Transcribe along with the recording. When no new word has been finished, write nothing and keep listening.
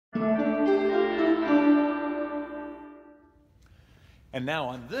And now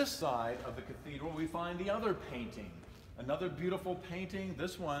on this side of the cathedral, we find the other painting. Another beautiful painting.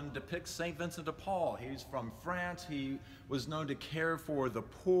 This one depicts St. Vincent de Paul. He's from France. He was known to care for the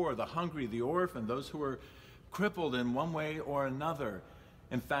poor, the hungry, the orphan, those who were crippled in one way or another.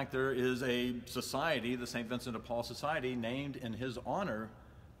 In fact, there is a society, the St. Vincent de Paul Society, named in his honor,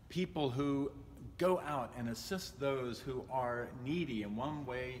 people who go out and assist those who are needy in one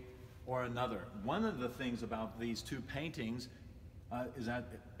way or another. One of the things about these two paintings is that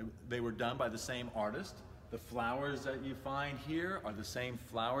they were done by the same artist. The flowers that you find here are the same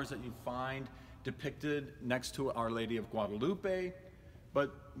flowers that you find depicted next to Our Lady of Guadalupe.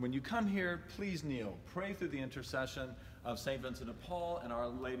 But when you come here, please kneel. Pray through the intercession of St. Vincent de Paul and Our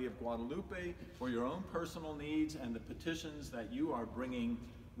Lady of Guadalupe for your own personal needs and the petitions that you are bringing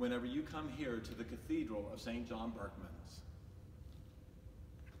whenever you come here to the Cathedral of St. John Berchmans.